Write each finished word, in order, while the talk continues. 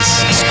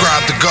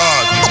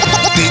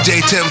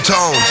Tim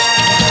Tones.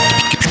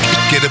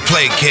 Get a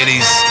plate,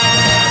 kiddies.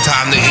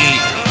 Time to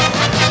eat.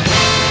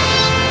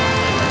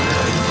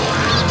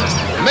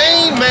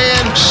 Main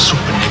man,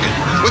 super nigga.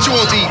 What you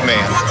want to eat, man?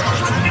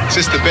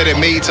 Sister Betty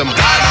made some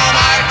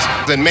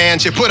dynamite, then man,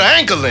 she put an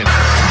ankle in it.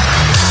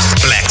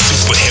 Black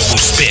superhero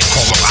spit,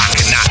 call him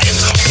Akhenaten.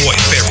 Boy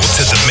Pharaoh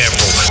to the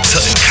marrow,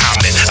 something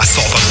common. I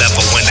saw the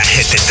level when I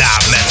hit the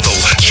dimethyl.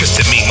 Tripped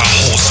to me, my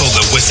whole soul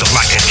and whistle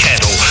like a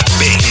kettle.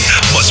 Bing,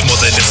 much more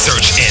than a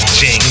search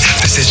engine.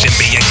 Precision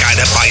being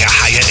guided by a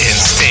higher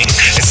instinct.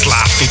 And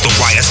slide through the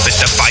wire, spit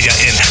the fire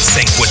in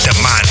sync with the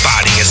mind,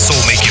 body, and soul.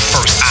 Make your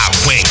first eye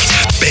wink.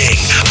 Bing,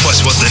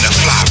 much more than a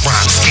fly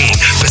rhyme scheme.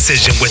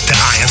 Precision with the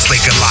iron, slay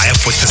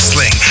Goliath with the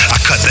sling. I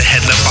cut the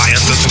head of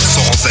iron through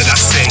songs that I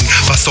sing.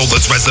 My soul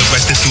is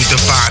resurrected through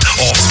divine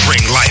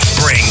offspring. Life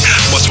bring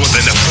much more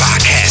than a fly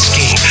cash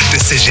scheme.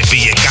 Decision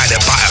being guided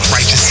by a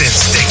righteous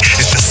instinct.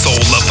 It's the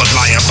soul of a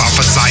lion bound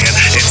for Zion,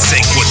 in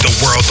sync with the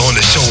world on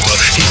his shoulder.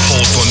 He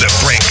pulls on the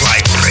brink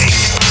like bring.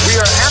 We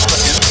are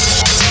Africans,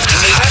 and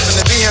we happen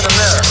to be in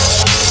America.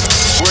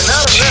 We're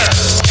not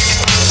Americans.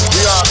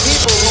 We are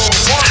people who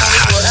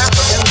formerly were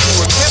Africans who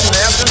were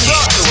kidnapped and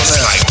brought to America.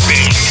 It's like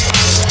bing.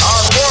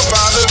 Our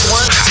forefathers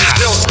went to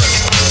children.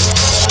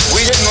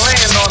 We didn't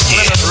land on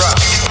Plymouth Rock.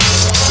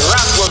 The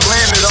rock was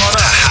landed on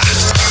us.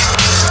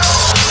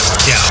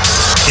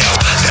 Yo,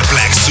 that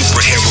black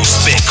superhero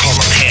spit, call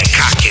him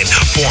Hancockin'.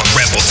 Born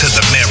rebel to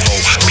the marrow,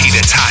 Peter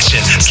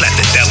Toshin. Slap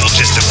the devil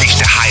just to reach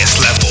the highest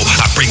level.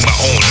 I bring my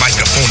own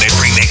microphone, they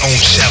bring their own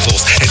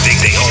shovels and dig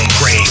their own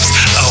graves.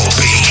 Oh,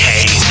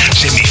 behave.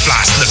 Jimmy Fly,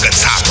 snooker,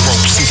 top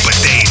rope, Super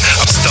Dave.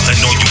 I'm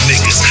stunting on you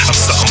niggas, I'm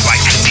something like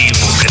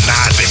Knievel,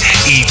 conniving,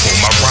 evil.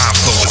 My rhyme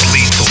flow is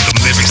lethal. The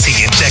lyrics he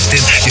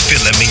injecting, you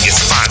feel him in your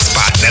spine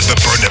spot. Never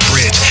burn a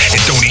bridge,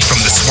 and don't eat from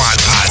the swine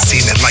pot.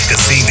 Seen it like a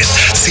zenith,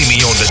 see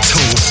me on the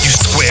tube. You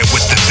square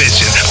with the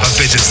vision, my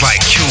vision's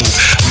like Cube.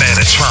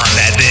 Metatron,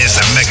 that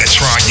is a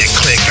Megatron, you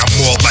click. I'm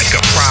more like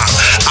a prime,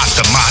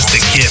 optimize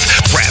the gift.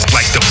 Rap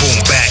like the boom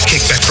back,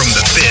 kick back from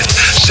the fifth.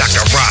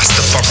 Shaka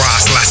Rasta,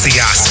 Faraz, Lassie,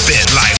 I spit.